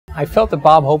I felt that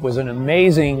Bob Hope was an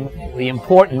amazingly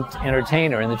important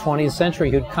entertainer in the 20th century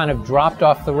who'd kind of dropped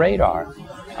off the radar.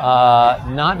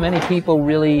 Not many people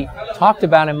really talked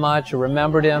about him much or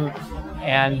remembered him,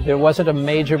 and there wasn't a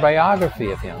major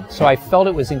biography of him. So I felt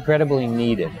it was incredibly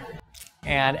needed.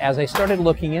 And as I started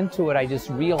looking into it, I just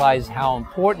realized how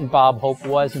important Bob Hope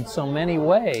was in so many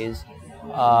ways.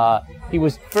 He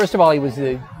was, first of all, he was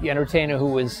the entertainer who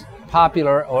was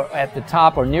popular or at the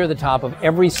top or near the top of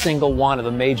every single one of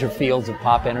the major fields of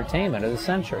pop entertainment of the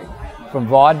century. From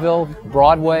vaudeville,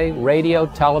 Broadway, radio,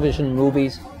 television,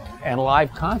 movies, and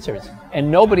live concerts. And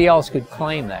nobody else could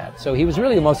claim that. So he was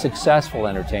really the most successful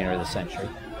entertainer of the century.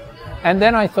 And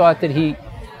then I thought that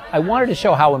I wanted to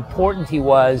show how important he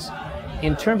was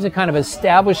in terms of kind of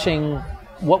establishing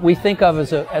what we think of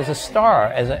as a star,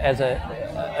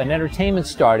 an entertainment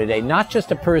star today. Not just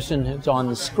a person who's on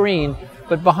the screen,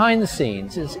 but behind the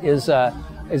scenes is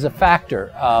a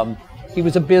factor. He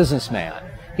was a businessman.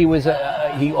 He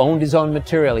owned his own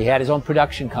material. He had his own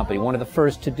production company, one of the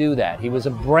first to do that. He was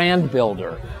a brand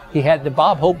builder. He had the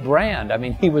Bob Hope brand. I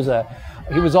mean, he was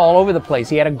all over the place.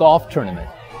 He had a golf tournament.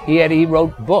 He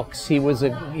wrote books. He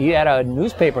had a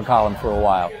newspaper column for a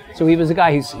while. So he was a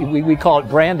guy we call it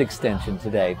brand extension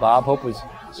today. Bob Hope was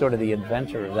sort of the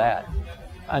inventor of that.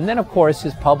 And then, of course,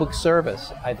 his public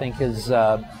service. I think his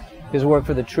work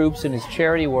for the troops and his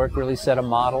charity work really set a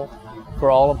model for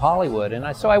all of Hollywood.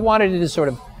 And so I wanted to just sort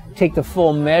of take the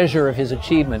full measure of his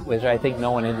achievement, which I think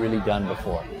no one had really done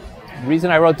before. The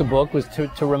reason I wrote the book was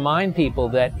to remind people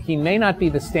that he may not be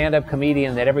the stand-up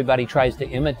comedian that everybody tries to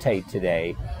imitate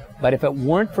today, but if it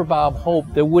weren't for Bob Hope,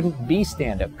 there wouldn't be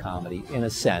stand-up comedy, in a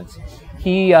sense.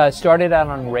 He started out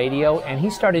on radio, and he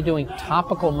started doing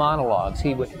topical monologues.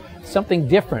 Something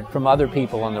different from other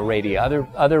people on the radio.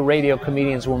 Other radio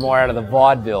comedians were more out of the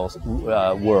vaudeville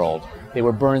world. They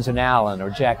were Burns and Allen or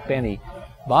Jack Benny.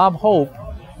 Bob Hope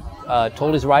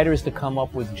told his writers to come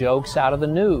up with jokes out of the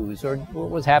news or what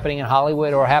was happening in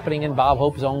Hollywood or happening in Bob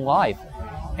Hope's own life.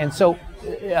 And so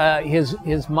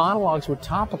his monologues were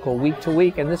topical week to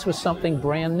week, and this was something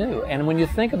brand new. And when you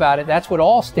think about it, that's what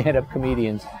all stand-up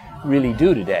comedians really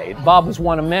do today. Bob was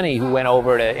one of many who went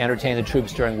over to entertain the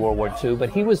troops during World War II, but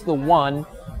he was the one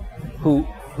who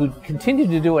continued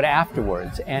to do it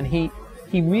afterwards. And he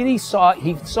really saw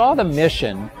the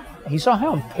mission. He saw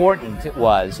how important it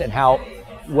was and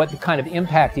what the kind of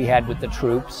impact he had with the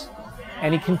troops.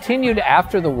 And he continued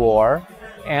after the war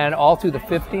and all through the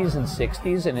 50s and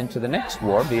 60s and into the next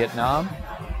war, Vietnam.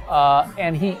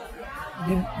 And he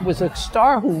was a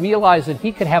star who realized that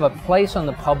he could have a place on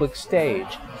the public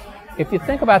stage. If you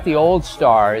think about the old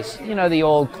stars, you know, the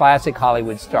old classic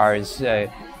Hollywood stars,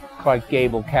 Clark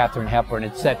Gable, Katharine Hepburn,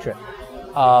 etc.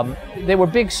 They were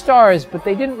big stars, but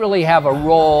they didn't really have a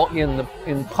role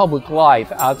in public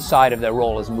life outside of their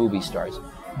role as movie stars.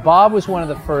 Bob was one of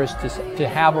the first to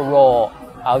have a role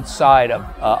outside of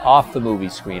off the movie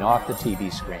screen, off the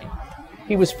TV screen.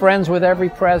 He was friends with every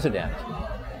president.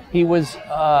 He was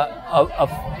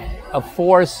a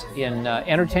force in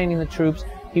entertaining the troops.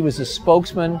 He was a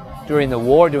spokesman during the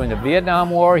war, during the Vietnam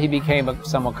War. He became a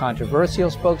somewhat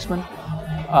controversial spokesman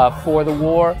for the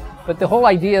war. But the whole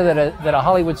idea that a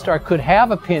Hollywood star could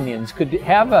have opinions, could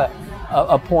have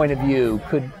a point of view,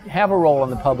 could have a role on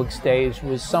the public stage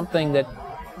was something that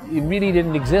really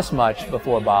didn't exist much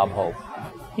before Bob Hope.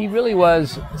 He really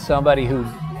was somebody who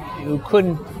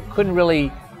couldn't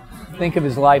really think of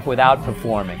his life without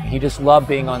performing. He just loved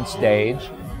being on stage.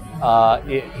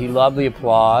 He loved the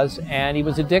applause, and he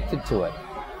was addicted to it.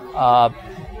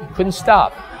 He couldn't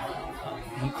stop.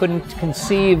 He couldn't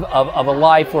conceive of a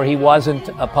life where he wasn't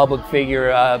a public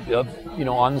figure,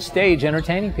 on the stage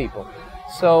entertaining people.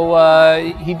 So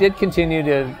he did continue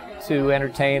to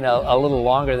entertain a little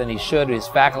longer than he should. His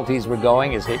faculties were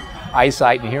going, his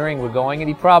eyesight and hearing were going, and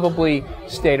he probably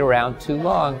stayed around too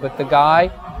long. But the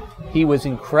guy, he was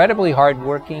incredibly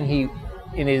hardworking.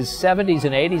 In his 70s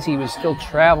and 80s, he was still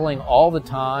traveling all the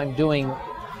time, doing,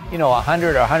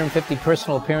 100 or 150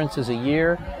 personal appearances a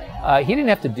year. He didn't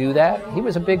have to do that. He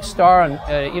was a big star on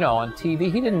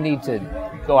TV. He didn't need to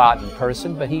go out in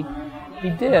person, but he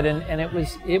did, and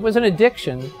it was an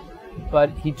addiction, but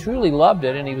he truly loved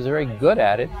it, and he was very good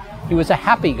at it. He was a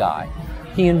happy guy.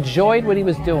 He enjoyed what he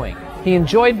was doing. He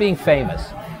enjoyed being famous.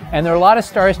 And there are a lot of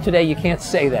stars today you can't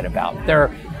say that about.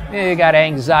 They got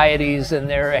anxieties and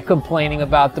they're complaining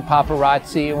about the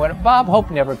paparazzi and what. Bob Hope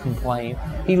never complained.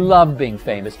 He loved being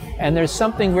famous. And there's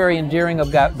something very endearing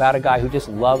about a guy who just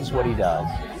loves what he does.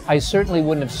 I certainly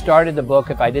wouldn't have started the book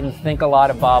if I didn't think a lot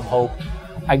of Bob Hope.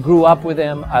 I grew up with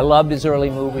him. I loved his early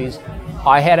movies.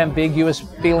 I had ambiguous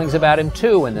feelings about him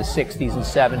too in the 60s and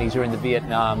 70s or in the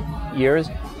Vietnam years.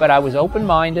 but I was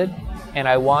open-minded, and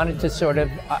I wanted to sort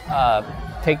of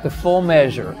take the full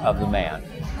measure of the man.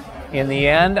 In the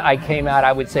end, I came out,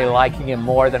 I would say, liking him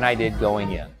more than I did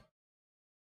going in.